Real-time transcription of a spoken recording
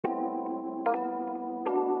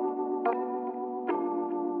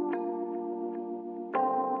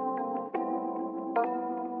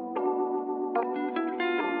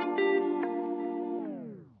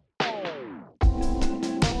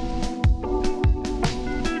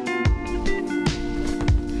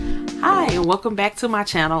and welcome back to my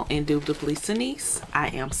channel, Indubitably Senice. I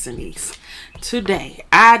am Senice. Today,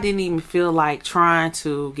 I didn't even feel like trying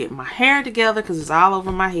to get my hair together because it's all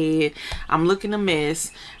over my head. I'm looking a mess.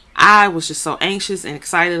 I was just so anxious and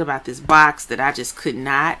excited about this box that I just could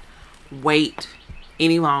not wait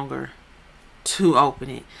any longer to open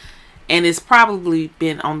it. And it's probably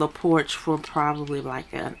been on the porch for probably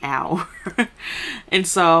like an hour. And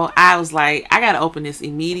so I was like, I got to open this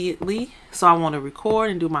immediately. So I want to record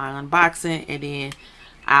and do my unboxing, and then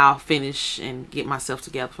I'll finish and get myself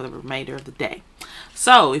together for the remainder of the day.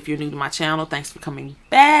 So if you're new to my channel, thanks for coming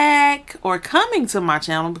back, or coming to my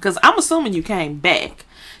channel, because I'm assuming you came back.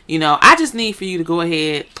 You know, I just need for you to go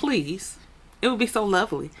ahead, please. It would be so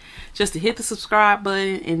lovely just to hit the subscribe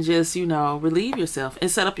button and just, you know, relieve yourself and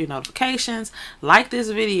set up your notifications, like this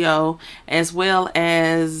video, as well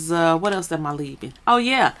as what else am I leaving? Oh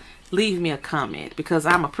yeah, leave me a comment, because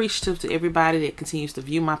I'm appreciative to everybody that continues to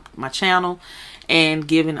view my channel and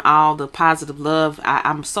giving all the positive love.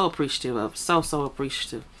 I'm so appreciative of, so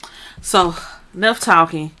appreciative. So enough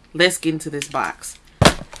talking, let's get into this box.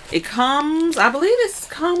 It comes, I believe this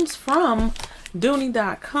comes from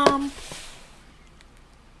Dooney.com.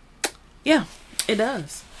 Yeah, it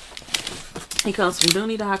does. It comes from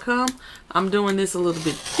Dooney.com. I'm doing this a little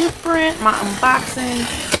bit different, my unboxing.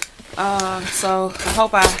 So I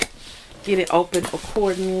hope I get it open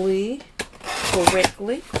accordingly,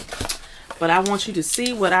 correctly. But I want you to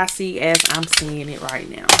see what I see as I'm seeing it right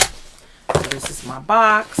now. So this is my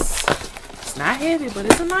box. It's not heavy, but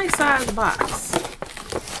it's a nice size box.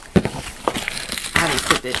 I didn't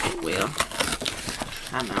put that in well.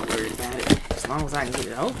 I'm not worried about it, as long as I can get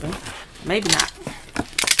it open. Maybe not.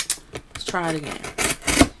 Let's try it again.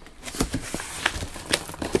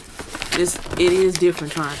 It is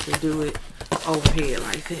different trying to do it overhead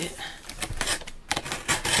like that.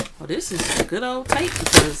 Well, this is a good old tape,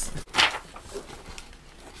 because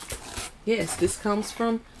yes, this comes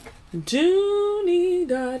from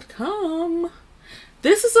Dooney.com.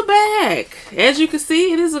 This is a bag. As you can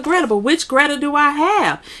see, it is a Gretta, but which Gretta do I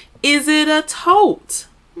have? Is it a tote?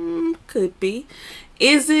 Could be.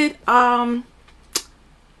 Is it the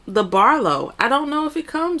Barlow? I don't know if it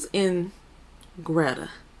comes in Gretta.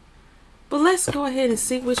 But let's go ahead and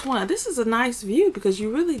see which one. This is a nice view because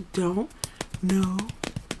you really don't know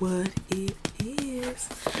what it is.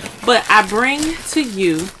 But I bring to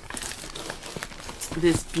you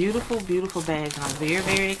this beautiful, beautiful bag I'm very,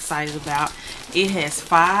 very excited about. It has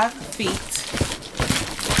 5 feet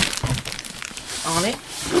on it.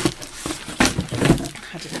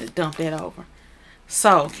 I just had to dump that over.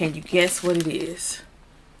 So, can you guess what it is?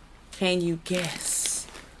 Can you guess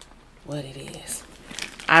what it is?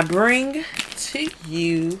 I bring to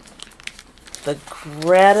you the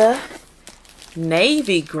Gretta,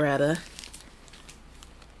 Navy Gretta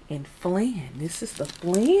in Flynn. This is the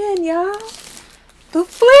Flynn, y'all. The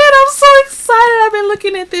Flynn, I'm so excited. I've been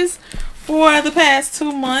looking at this for the past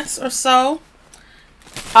 2 months or so.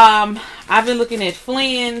 I've been looking at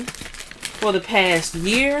Flynn for the past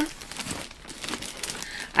year.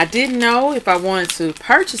 I didn't know if I wanted to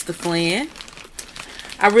purchase the Flynn.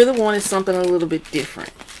 I really wanted something a little bit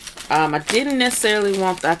different. I didn't necessarily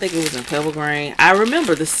want, I think it was in Pebble Green. I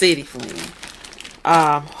remember the City Flynn.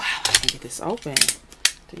 Wow, I can get this open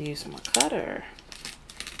to use my cutter.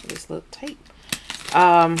 This little tape.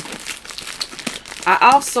 I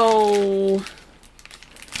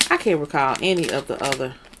can't recall any of the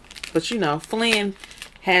other, but you know, Flynn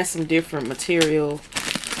has some different material,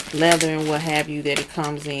 leather and what have you, that it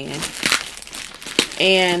comes in.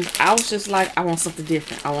 And I was just like, I want something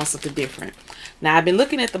different. I want something different. Now, I've been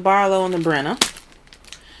looking at the Barlow and the Brenna,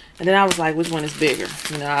 and then I was like, which one is bigger?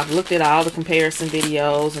 You know, I've looked at all the comparison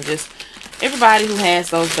videos and just everybody who has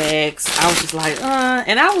those bags. I was just like,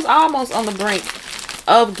 and I was almost on the brink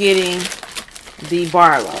of getting the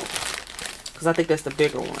Barlow, because I think that's the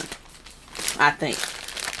bigger one, I think,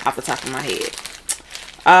 off the top of my head.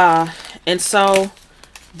 And so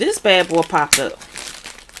this bad boy popped up.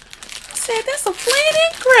 I said, that's a Flynn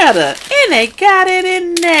and Gretta, and they got it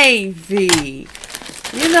in navy.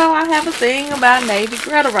 You know, I have a thing about navy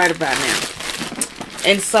Gretta right about now.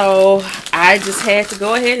 And so I just had to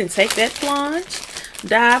go ahead and take that plunge,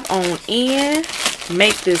 dive on in,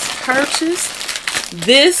 make this purchase.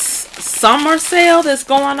 This summer sale that's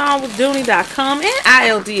going on with Dooney.com and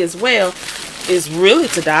ILD as well is really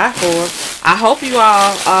to die for. I hope you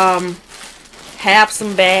all have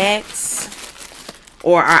some bags,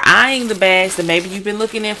 or are eyeing the bags that maybe you've been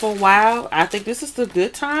looking at for a while. I think this is the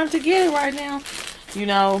good time to get it right now. You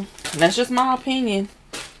know, that's just my opinion.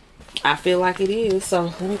 I feel like it is. So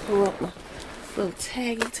let me pull up my little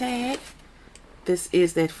taggy tag. This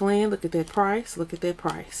is that Flynn. Look at that price. Look at that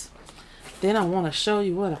price. Then I want to show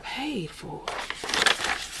you what I paid for.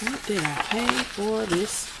 What did I pay for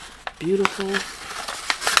this beautiful,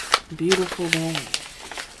 beautiful bag?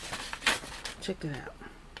 Check that out.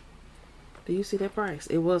 Do you see that price?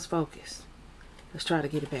 It was focused. Let's try to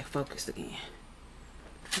get it back focused again.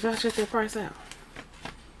 You gotta check that price out.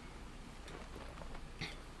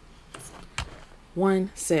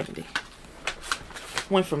 $170.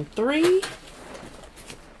 Went from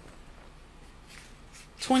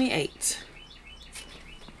 $328.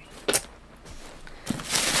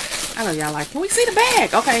 I know y'all like, can we see the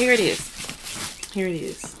bag? Okay, here it is. Here it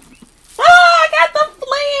is. Oh, I got the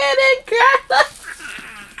Flynn and Gretta.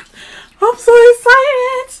 I'm so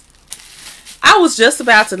excited. I was just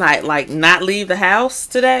about to not leave the house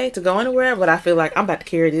today to go anywhere, but I feel like I'm about to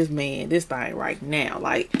carry this thing right now.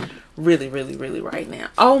 Like really, really, really right now.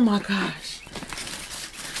 Oh my gosh.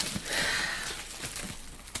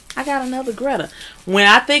 I got another Gretta. When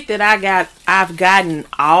I think that I've gotten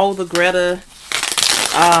all the Gretta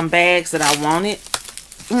bags that I wanted,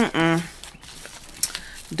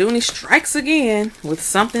 Dooney strikes again with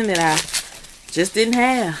something that I just didn't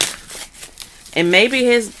have. And maybe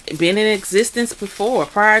it has been in existence before,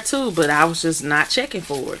 prior to, but I was just not checking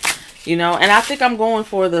for it. You know, and I think I'm going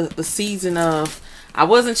for the season of, I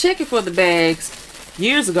wasn't checking for the bags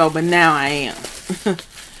years ago, but now I am.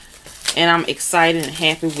 And I'm excited and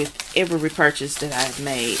happy with every repurchase that I've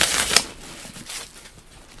made.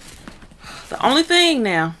 The only thing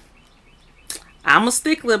now, I'm a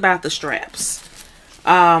stickler about the straps.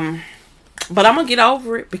 But I'm going to get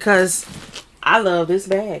over it because I love this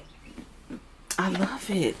bag. I love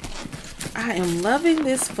it. I am loving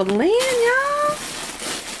this Flynn, y'all.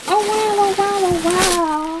 Oh, wow, oh, wow,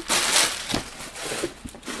 oh,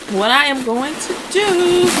 wow. What I am going to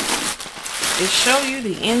do is show you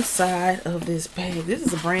the inside of this bag. This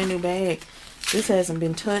is a brand new bag. This hasn't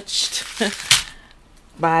been touched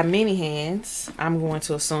by many hands, I'm going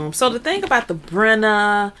to assume. So the thing about the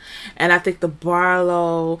Brenna and I think the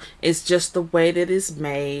Barlow is just the way that it's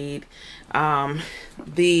made.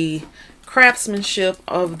 The craftsmanship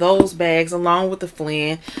of those bags along with the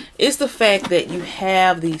Flynn is the fact that you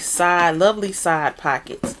have these lovely side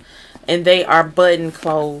pockets, and they are button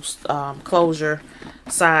closure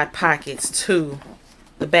side pockets to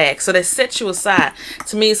the bag, so that sets you aside.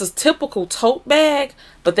 To me, it's a typical tote bag,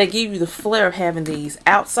 but they give you the flair of having these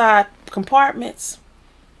outside compartments,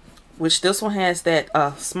 which this one has that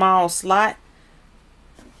small slot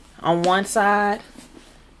on one side.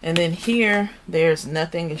 And then here, there's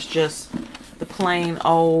nothing. It's just the plain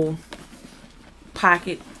old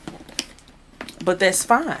pocket. But that's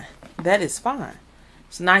fine. That is fine.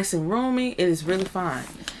 It's nice and roomy. It is really fine.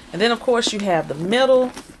 And then, of course, you have the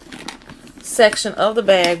middle section of the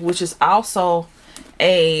bag, which is also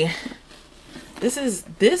a... This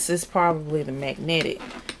is probably the magnetic.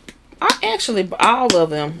 Actually, all of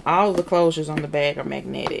the closures on the bag are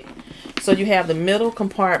magnetic. So you have the middle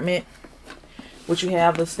compartment, which you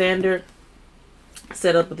have the standard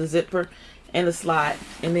setup with the zipper and the slot,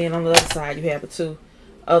 and then on the other side you have the two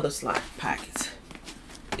other slot pockets.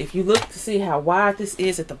 If you look to see how wide this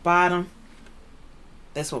is at the bottom,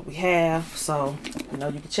 that's what we have. So you know,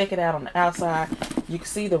 you can check it out on the outside. You can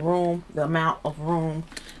see the room, the amount of room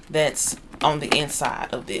that's on the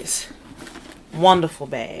inside of this wonderful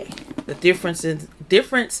bag. The difference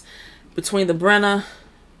between the Brenna,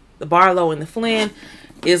 the Barlow, and the Flynn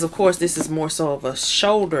is, of course, this is more so of a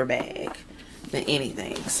shoulder bag than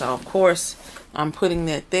anything. So of course I'm putting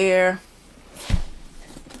that there.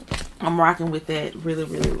 I'm rocking with that. Really,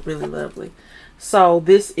 really, really lovely. So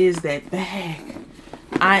this is that bag.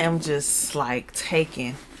 I am just like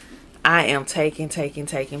taken. I am taken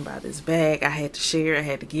by this bag. I had to share. I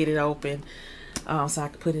had to get it open so I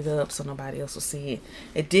could put it up so nobody else will see it.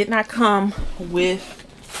 It did not come with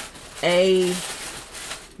a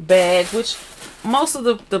bag, which most of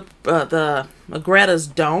the Grettas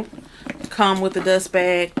don't come with a dust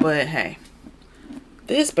bag, but hey,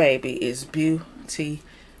 this baby is beautiful.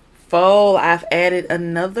 I've added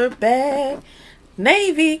another bag.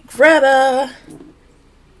 Navy Gretta.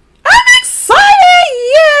 I'm excited.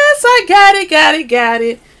 Yes, I got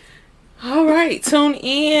it. All right, tune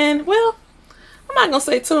in. Well, I'm not gonna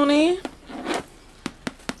say tune in.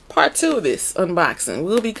 Part 2 of this unboxing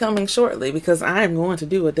will be coming shortly because I am going to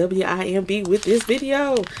do a WIMB with this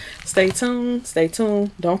video. Stay tuned. Stay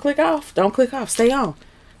tuned. Don't click off. Don't click off. Stay on.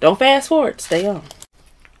 Don't fast forward. Stay on.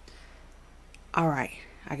 All right.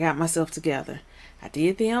 I got myself together. I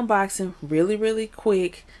did the unboxing really, really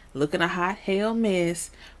quick. Looking a hot hell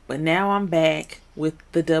mess. but now I'm back with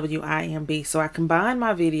the WIMB. So I combined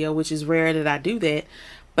my video, which is rare that I do that,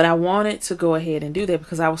 but I wanted to go ahead and do that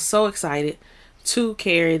because I was so excited to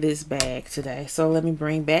carry this bag today. So let me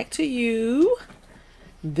bring back to you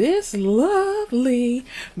this lovely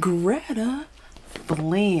Gretta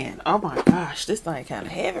Flynn. Oh my gosh, this thing kind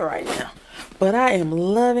of heavy right now, but I am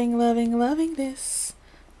loving this.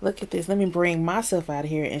 Look at this. Let me bring myself out of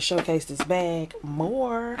here and showcase this bag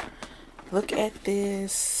more. Look at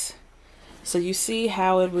this. So you see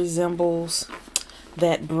how it resembles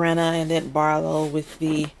that Brenna and that Barlow with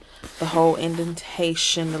the whole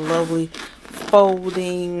indentation, the lovely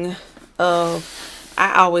folding of,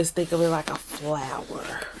 I always think of it like a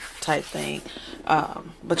flower type thing.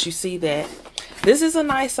 But you see that this is a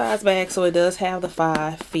nice size bag, so it does have the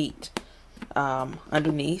 5 feet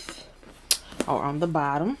underneath or on the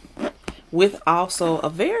bottom, with also a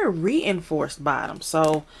very reinforced bottom.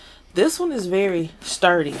 So this one is very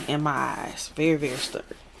sturdy in my eyes, very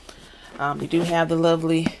sturdy. You do have the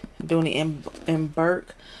lovely Dooney and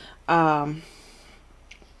Bourke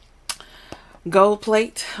gold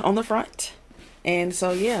plate on the front. And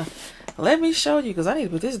so yeah, let me show you, because I need to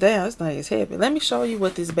put this down, this thing is heavy. Let me show you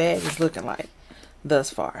what this bag is looking like thus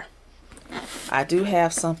far. I do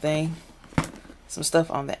have some stuff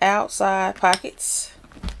on the outside pockets,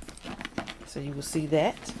 so you will see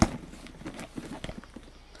that.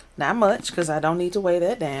 Not much, because I don't need to weigh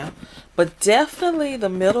that down, but definitely the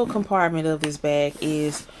middle compartment of this bag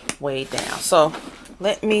is weighed down. So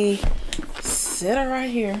let me sit it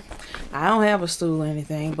right here. I don't have a stool or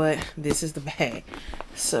anything, but this is the bag.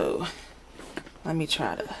 So let me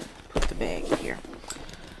try to put the bag here.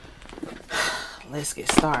 Let's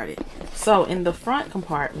get started. So in the front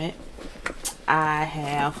compartment, I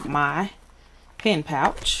have my pen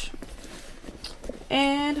pouch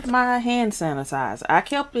and my hand sanitizer. I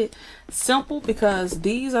kept it simple because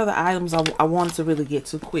these are the items I wanted to really get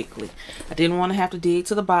to quickly. I didn't want to have to dig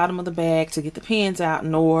to the bottom of the bag to get the pens out,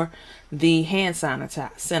 nor the hand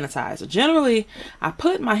sanitizer. Generally, I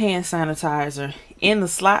put my hand sanitizer in the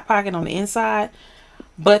slot pocket on the inside,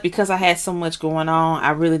 but because I had so much going on,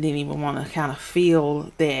 I really didn't even want to kind of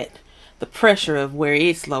feel that the pressure of where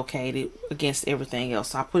it's located against everything else.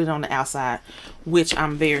 So I put it on the outside, which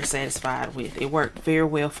I'm very satisfied with. It worked very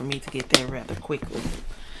well for me to get there rather quickly.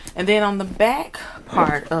 And then on the back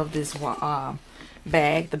part of this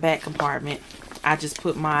bag, the back compartment, I just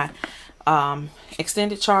put my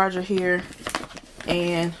extended charger here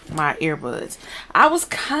and my earbuds. I was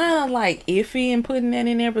kind of like iffy in putting that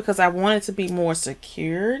in there because I wanted to be more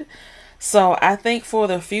secured. So I think for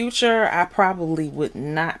the future, I probably would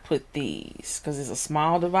not put these because it's a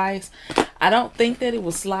small device. I don't think that it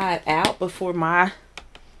will slide out, but for my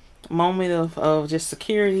moment of just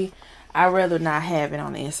security, I'd rather not have it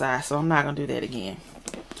on the inside. So I'm not going to do that again.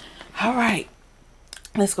 All right,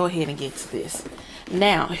 let's go ahead and get to this.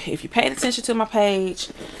 Now, if you paid attention to my page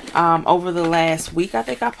over the last week, I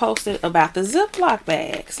think I posted about the Ziploc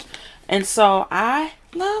bags. And so I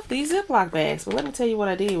love these Ziploc bags, but let me tell you what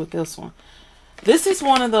I did with this one. This is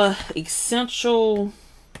one of the essential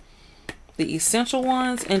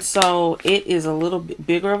ones, and so it is a little bit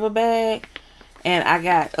bigger of a bag, and I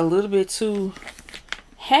got a little bit too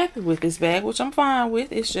happy with this bag, which I'm fine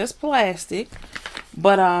with. It's just plastic,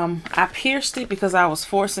 but I pierced it because I was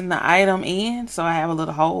forcing the item in, so I have a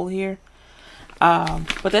little hole here,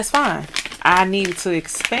 but that's fine. I needed to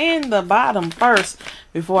expand the bottom first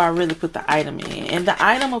before I really put the item in. And the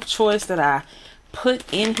item of choice that I put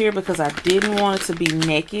in here, because I didn't want it to be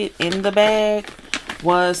naked in the bag,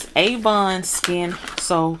 was Avon Skin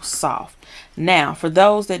So Soft. Now, for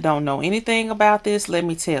those that don't know anything about this, let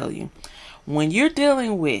me tell you. When you're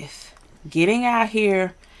dealing with getting out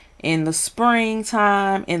here in the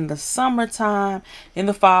springtime, in the summertime, in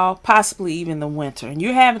the fall, possibly even the winter, and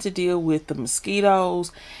you're having to deal with the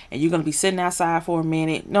mosquitoes, and you're going to be sitting outside for a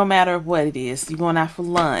minute, no matter what it is, you're going out for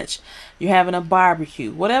lunch, you're having a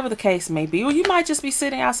barbecue, whatever the case may be, or you might just be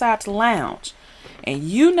sitting outside to lounge, and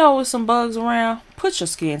you know there's some bugs around, put your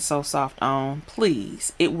Skin So Soft on,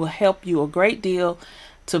 please. It will help you a great deal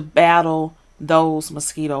to battle those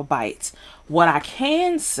mosquito bites. What I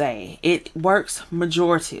can say, it works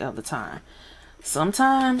majority of the time.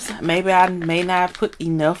 Sometimes maybe I may not put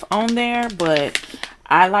enough on there, but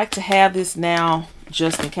I like to have this now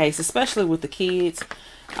just in case, especially with the kids,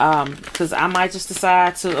 because I might just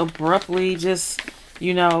decide to abruptly just,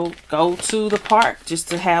 you know, go to the park just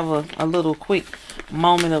to have a little quick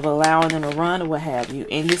moment of allowing them to run or what have you,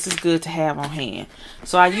 and this is good to have on hand.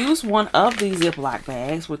 So I used one of these Ziploc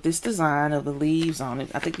bags with this design of the leaves on it.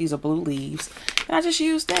 I think these are blue leaves, and I just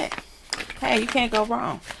used that. Hey, you can't go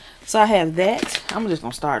wrong. So I have that. I'm just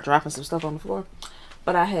gonna start dropping some stuff on the floor,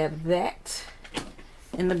 but I have that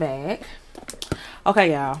in the bag.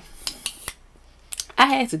 Okay, y'all, I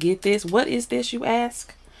had to get this. What is this, you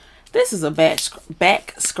ask? This is a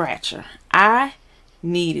back scratcher. I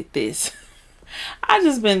needed this. I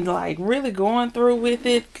just been like really going through with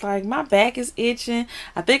it. Like my back is itching.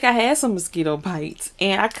 I think I had some mosquito bites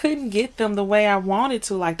and I couldn't get them the way I wanted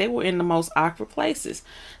to. Like they were in the most awkward places.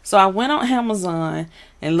 So I went on Amazon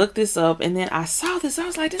and looked this up, and then I saw this. I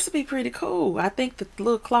was like, this would be pretty cool. I think the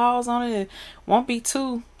little claws on it won't be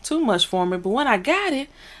too much for me. But when I got it,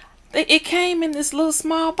 it came in this little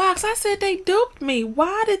small box. I said they duped me.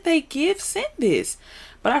 Why did they send this?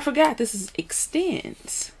 But I forgot this is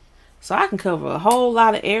extends. So I can cover a whole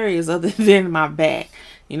lot of areas other than my back.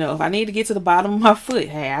 You know, if I need to get to the bottom of my foot,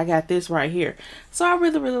 hey, I got this right here. So I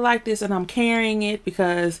really, really like this, and I'm carrying it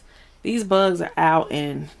because these bugs are out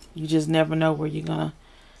and you just never know where you're gonna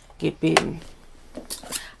get bitten.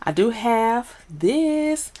 I do have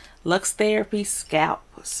this Lux Therapy Scalp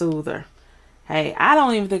Soother. Hey, I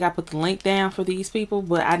don't even think I put the link down for these people,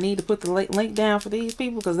 but I need to put the link down for these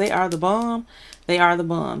people because they are the bomb. They are the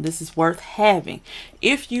bomb. This is worth having.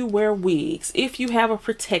 If you wear wigs, if you have a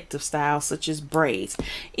protective style such as braids,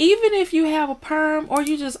 even if you have a perm or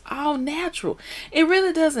you just all natural, it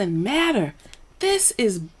really doesn't matter. This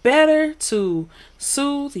is better to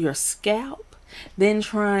soothe your scalp than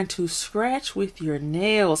trying to scratch with your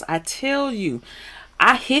nails. I tell you,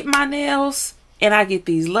 I hit my nails and I get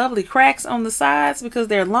these lovely cracks on the sides because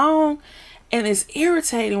they're long, and it's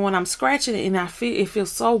irritating when I'm scratching it and it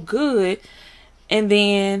feels so good, and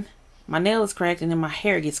then my nail is cracked and then my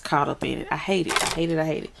hair gets caught up in it. I hate it. I hate it. I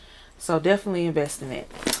hate it. So definitely invest in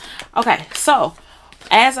it. Okay, so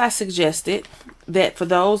as I suggested, that for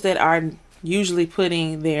those that are usually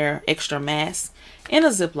putting their extra mask in a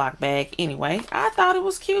Ziploc bag anyway, I thought it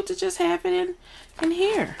was cute to just have it in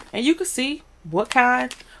here, and you can see what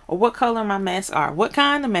kind or what color my masks are, what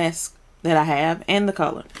kind of mask that I have, and the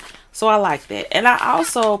color. So I like that. And I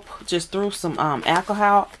also just threw some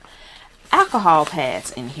alcohol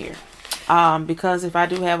pads in here because if I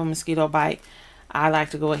do have a mosquito bite, I like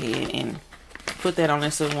to go ahead and put that on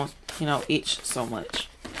there so it won't, you know, itch so much.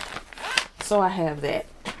 So I have that.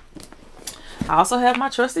 I also have my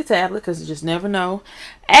trusty tablet because you just never know.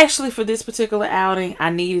 Actually, for this particular outing, I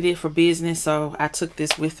needed it for business, so I took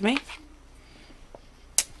this with me.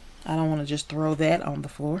 I don't want to just throw that on the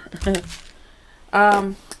floor.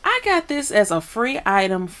 I got this as a free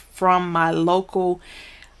item from my local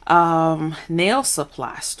nail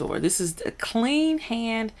supply store. This is the Clean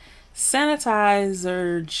Hand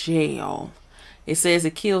Sanitizer Gel. It says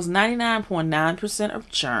it kills 99.9% of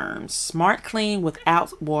germs. Smart clean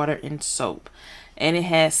without water and soap. And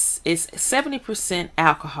it's 70%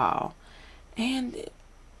 alcohol. And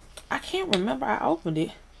I can't remember. I opened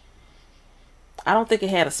it. I don't think it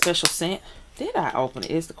had a special scent. Did I open it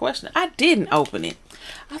is the question. I didn't open it.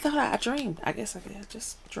 I thought I dreamed. I guess I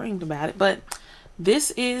just dreamed about it. But this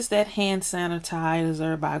is that hand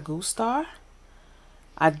sanitizer by Gustar.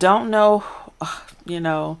 I don't know, you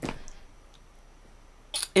know,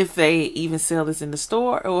 if they even sell this in the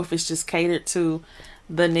store or if it's just catered to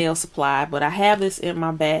the nail supply. But I have this in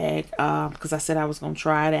my bag because I said I was going to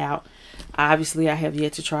try it out. Obviously, I have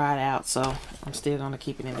yet to try it out, so I'm still going to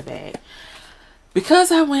keep it in the bag.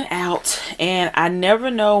 Because I went out and I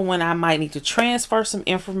never know when I might need to transfer some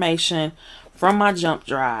information from my jump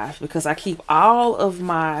drive, because I keep all of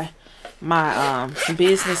my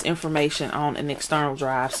business information on an external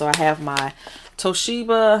drive. So I have my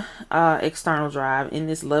Toshiba external drive in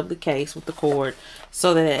this lovely case with the cord,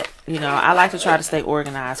 so that, you know, I like to try to stay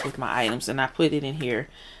organized with my items, and I put it in here.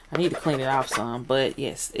 I need to clean it off some, but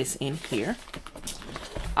yes, it's in here.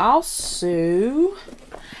 Also,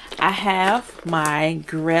 I have my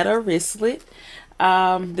Gretta wristlet.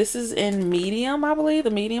 This is in medium, I believe,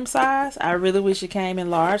 the medium size. I really wish it came in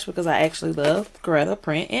large because I actually love Gretta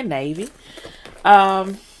print and navy.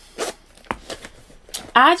 I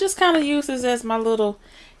just kind of use this as my little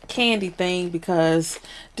candy thing because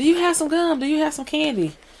do you have some gum? Do you have some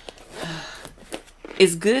candy?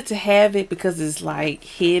 It's good to have it because it's like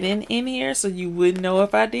hidden in here, so you wouldn't know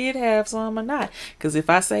if I did have some or not. Because if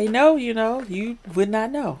I say no, you know, you would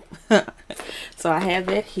not know. So I have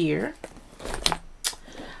that here.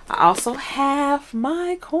 I also have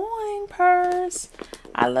my coin purse.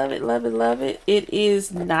 I love it, love it, love it. It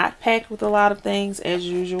is not packed with a lot of things as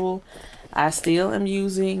usual. I still am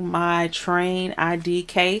using my train ID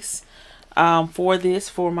case for this,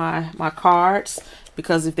 for my cards.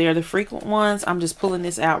 Because if they're the frequent ones, I'm just pulling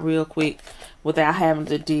this out real quick without having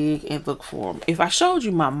to dig and look for them. If I showed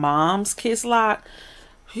you my mom's kiss lock,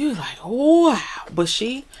 You're like, wow. But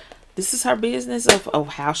this is her business of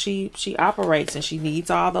how she operates, and she needs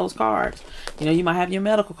all those cards. You know, you might have your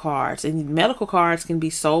medical cards, and medical cards can be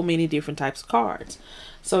so many different types of cards.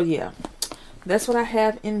 So yeah, that's what I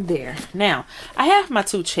have in there. Now, I have my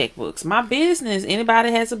 2 checkbooks. My business,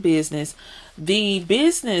 anybody has a business, the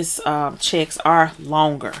business checks are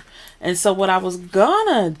longer. And so what I was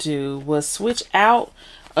gonna do was switch out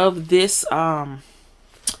of this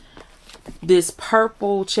this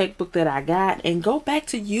purple checkbook that I got and go back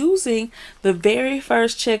to using the very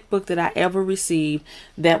first checkbook that I ever received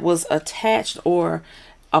that was attached or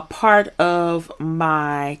a part of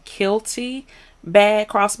my Kilty bag,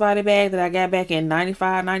 crossbody bag that I got back in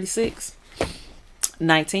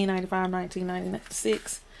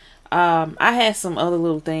 1996. I had some other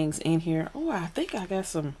little things in here. Oh, I think I got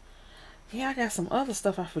some. Yeah, I got some other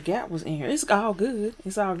stuff I forgot was in here. It's all good.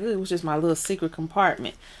 It's all good. It was just my little secret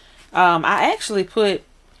compartment. I actually put,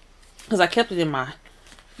 because I kept it in my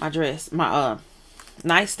dress, my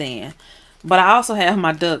nightstand. But I also have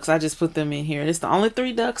my ducks. I just put them in here. It's the only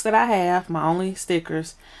 3 ducks that I have. My only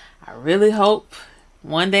stickers. I really hope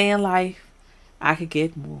one day in life I could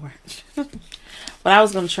get more. But I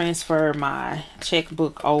was going to transfer my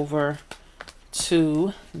checkbook over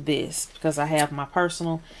to this because I have my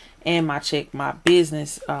personal and my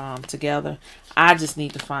business together. I just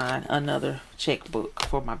need to find another checkbook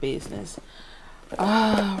for my business.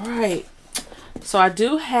 All right. So I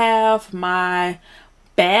do have my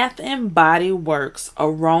Bath and Body Works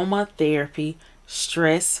Aromatherapy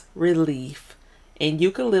Stress Relief and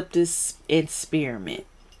Eucalyptus and Spearmint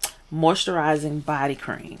Moisturizing Body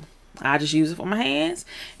Cream. I just use it for my hands.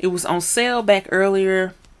 It was on sale back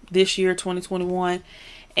earlier this year, 2021.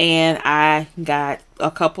 And I got a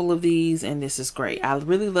couple of these, and this is great. I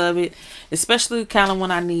really love it, especially kind of when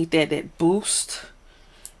I need that boost.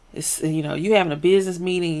 It's, you know, you having a business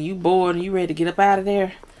meeting, and you bored, and you ready to get up out of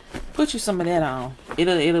there. Put you some of that on.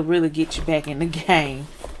 It'll really get you back in the game.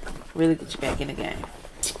 Really get you back in the game.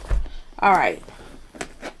 All right,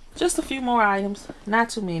 just a few more items, not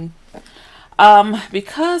too many.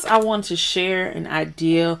 Because I wanted to share an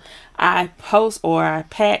idea, I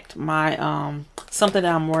packed my something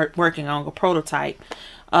that I'm working on, a prototype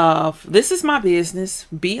of. This is my business,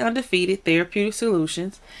 Be Undefeated Therapeutic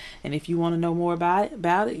Solutions, and if you want to know more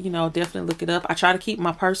about it, you know, definitely look it up. I try to keep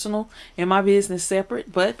my personal and my business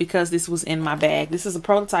separate, but because this was in my bag, this is a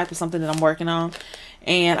prototype of something that I'm working on,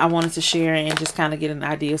 and I wanted to share and just kind of get an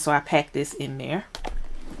idea, so I packed this in there.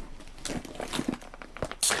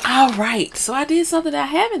 All right, so I did something that I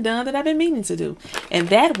haven't done that I've been meaning to do, and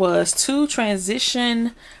that was to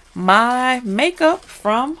transition my makeup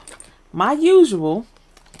from my usual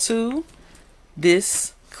to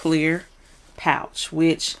this clear pouch,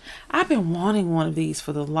 which I've been wanting one of these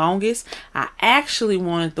for the longest. I actually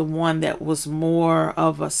wanted the one that was more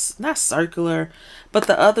of a, not circular, but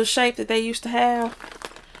the other shape that they used to have.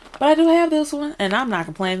 But I do have this one, and I'm not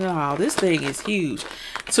complaining at all. This thing is huge.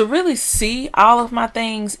 To really see all of my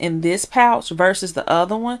things in this pouch versus the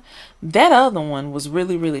other one, that other one was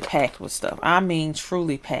really, really packed with stuff. I mean,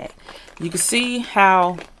 truly packed. You can see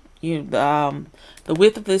how the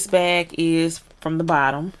width of this bag is from the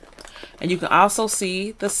bottom. And you can also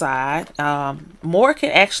see the side. More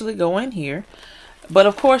can actually go in here. But,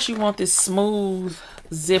 of course, you want this smooth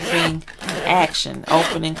zipping action.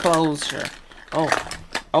 Opening, closure.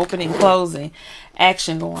 Opening, closing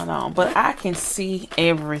action going on. But I can see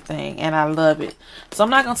everything, and I love it. So I'm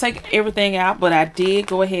not going to take everything out, but I did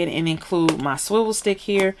go ahead and include my swivel stick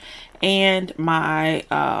here and my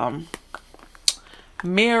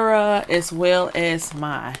mirror, as well as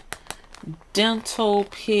my dental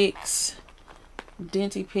picks,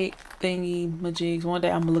 denty pick thingy majigs. One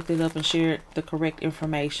day I'm gonna look it up and share the correct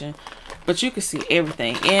information, but you can see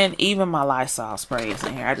everything, and even my Lysol spray is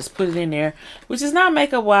in here. I just put it in there, which is not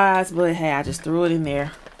makeup wise, but hey, I just threw it in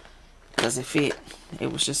there because it fit.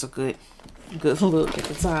 It was just a good look at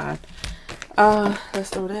the time. Let's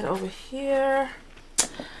throw that over here.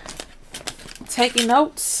 Taking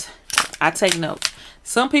notes. I take notes.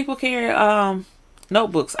 Some people carry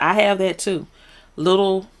notebooks. I have that too.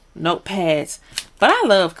 Little notepads. But I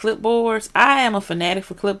love clipboards. I am a fanatic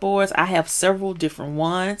for clipboards. I have several different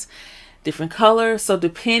ones, different colors. So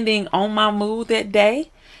depending on my mood that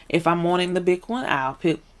day, if I'm wanting the big one, I'll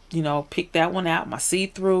pick that one out, my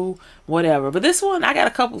see-through, whatever. But this one, I got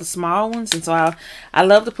a couple of small ones, and so I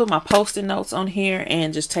love to put my post-it notes on here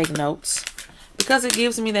and just take notes, because it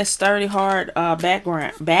gives me that sturdy, hard not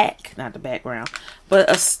the background,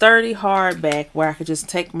 but a sturdy, hard back where I could just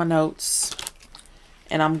take my notes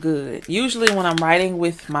and I'm good. Usually when I'm writing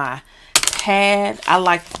with my pad, I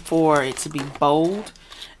like for it to be bold,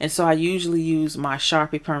 And so I usually use my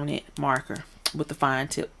Sharpie permanent marker with the fine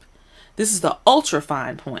tip. This is the ultra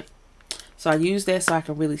fine point. So I use that so I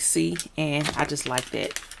can really see, and I just like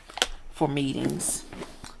that for meetings.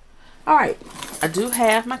 All right, I do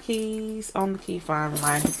have my keys on the key find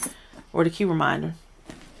reminder, or the key reminder.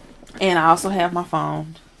 And I also have my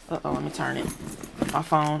phone. Uh-oh, let me turn it. My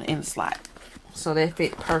phone in the slot. So that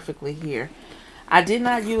fit perfectly here. I did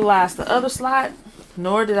not utilize the other slot,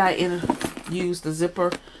 nor did I use the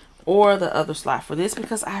zipper or the other slot for this,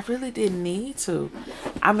 because I really didn't need to.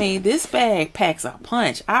 I mean, this bag packs a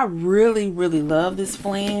punch. I really, really love this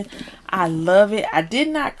Flynn. I love it. I did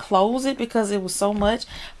not close it because it was so much,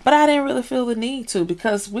 but I didn't really feel the need to,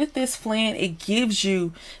 because with this Flynn, it gives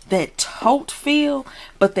you that tote feel,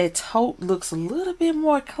 but that tote looks a little bit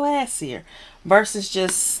more classier versus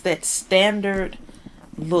just that standard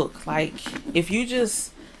look. Like, if you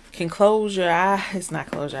just can close your eyes,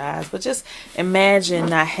 not close your eyes, but just imagine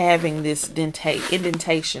not having this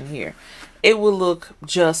indentation here. It will look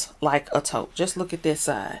just like a tote. Just look at this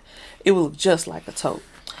side. It will look just like a tote.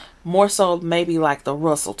 More so maybe like the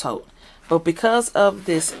Russell tote. But because of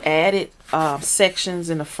this added sections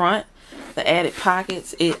in the front, the added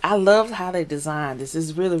pockets, I love how they designed this.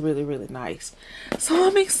 It's really, really, really nice. So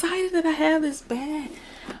I'm excited that I have this bag.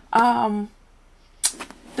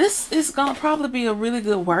 This is gonna probably be a really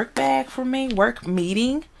good work bag for me, work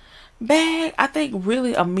meeting bag. I think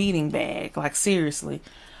really a meeting bag, like seriously.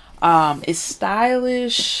 It's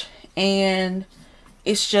stylish, and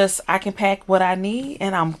it's just, I can pack what I need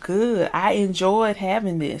and I'm good. I enjoyed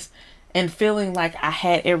having this and feeling like I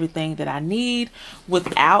had everything that I need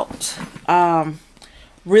without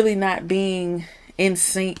really not being in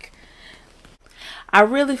sync. I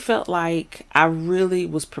really felt like I really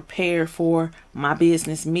was prepared for my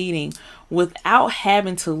business meeting without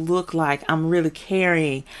having to look like I'm really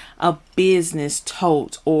carrying a business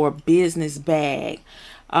tote or business bag.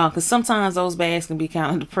 Because sometimes those bags can be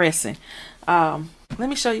kind of depressing. Let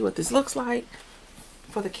me show you what this looks like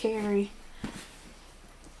for the carry.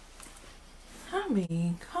 I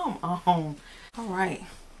mean, come on. All right.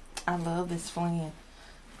 I love this Flynn.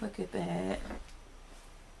 Look at that.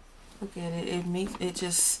 Look at it. It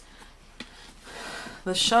just,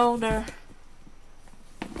 the shoulder,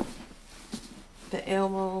 the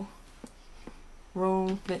elbow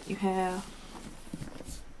room that you have.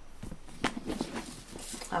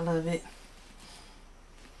 I love it.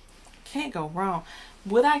 Can't go wrong.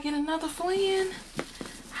 Would I get another Flynn?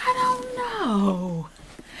 I don't know.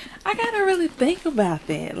 I gotta really think about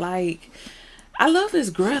that. Like, I love this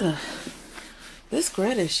Gretta. This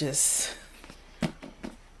Gretta is just,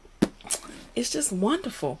 it's just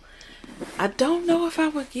wonderful. I don't know if I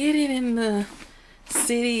would get it in the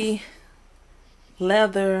city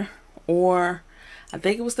leather, or I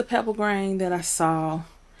think it was the pebble grain that I saw.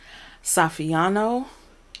 Saffiano.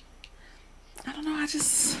 I don't know.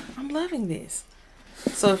 I'm loving this.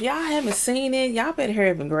 So if y'all haven't seen it, y'all better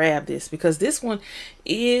hurry up and grab this, because this one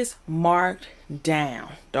is marked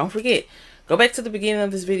down. Don't forget, go back to the beginning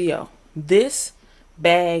of this video. This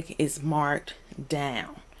bag is marked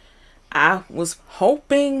down. I was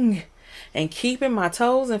hoping and keeping my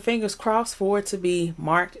toes and fingers crossed for it to be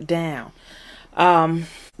marked down.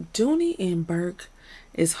 Dooney and Bourke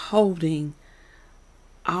is holding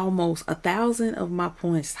almost 1,000 of my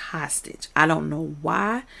points hostage. I don't know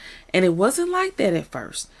why, and it wasn't like that at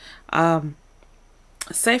first.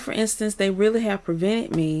 Say for instance, they really have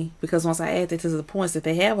prevented me, because once I add that to the points that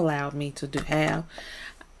they have allowed me to have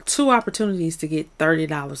 2 opportunities to get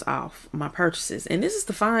 $30 off my purchases, and this is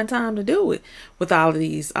the fine time to do it with all of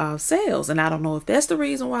these sales. And I don't know if that's the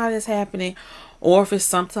reason why that's happening, or if it's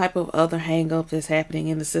some type of other hang up that's happening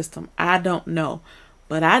in the system. I don't know.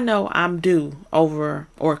 But I know I'm due over,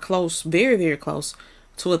 or close, very, very close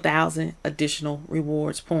to 1,000 additional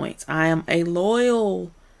rewards points. I am a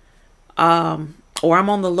loyal, or I'm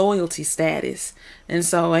on the loyalty status. And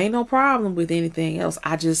so ain't no problem with anything else.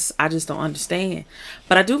 I just don't understand.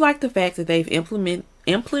 But I do like the fact that they've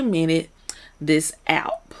implemented this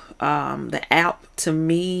app. The app, to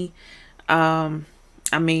me, I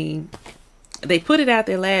mean, they put it out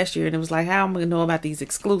there last year, and it was like, how am I going to know about these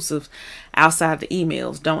exclusives outside the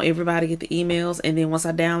emails? Don't everybody get the emails? And then once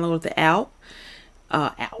I downloaded the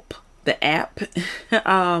app,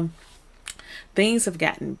 things have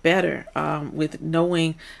gotten better with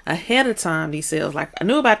knowing ahead of time these sales. Like, I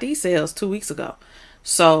knew about these sales 2 weeks ago.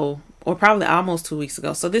 So, or probably almost 2 weeks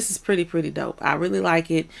ago. So this is pretty dope. I really like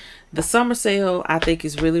it. The summer sale, I think,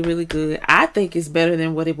 is really, really good. I think it's better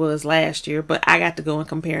than what it was last year, but I got to go and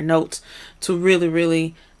compare notes to really,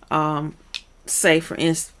 really say for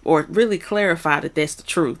instance, or really clarify that that's the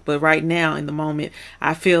truth, but right now in the moment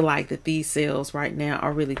I feel like that these sales right now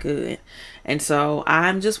are really good, and so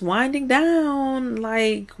I'm just winding down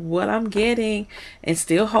like what I'm getting and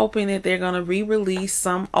still hoping that they're gonna re-release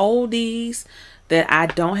some oldies that I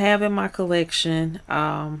don't have in my collection.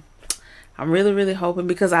 I'm really hoping,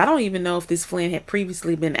 because I don't even know if this Flynn had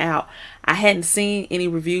previously been out. I hadn't seen any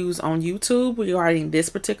reviews on YouTube regarding this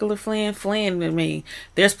particular Flynn. I mean,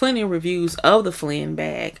 there's plenty of reviews of the Flynn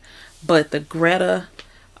bag, but the Gretta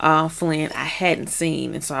Flynn I hadn't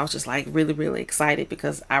seen, and so I was just like really excited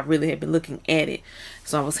because I really had been looking at it,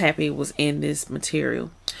 so I was happy it was in this material.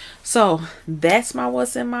 So that's my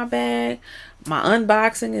what's in my bag, my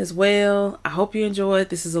unboxing as well. I hope you enjoyed.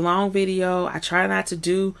 This is a long video. I try not to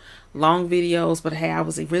do long videos, but hey, I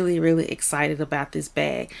was really excited about this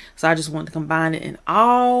bag, so I just wanted to combine it in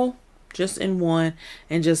all just in one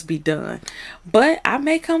and just be done. But I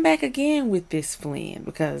may come back again with this Flynn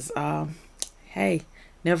because hey,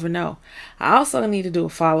 never know. I also need to do a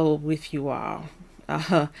follow-up with you all.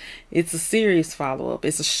 It's a serious follow-up.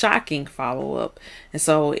 It's a shocking follow-up, and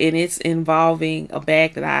so it's involving a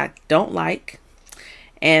bag that I don't like,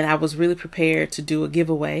 and I was really prepared to do a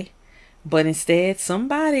giveaway, but instead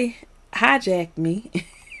somebody hijacked me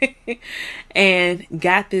and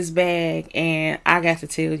got this bag, and I got to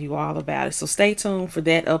tell you all about it. So stay tuned for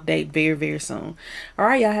that update very soon. All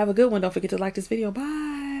right, y'all have a good one. Don't forget to like this video. Bye.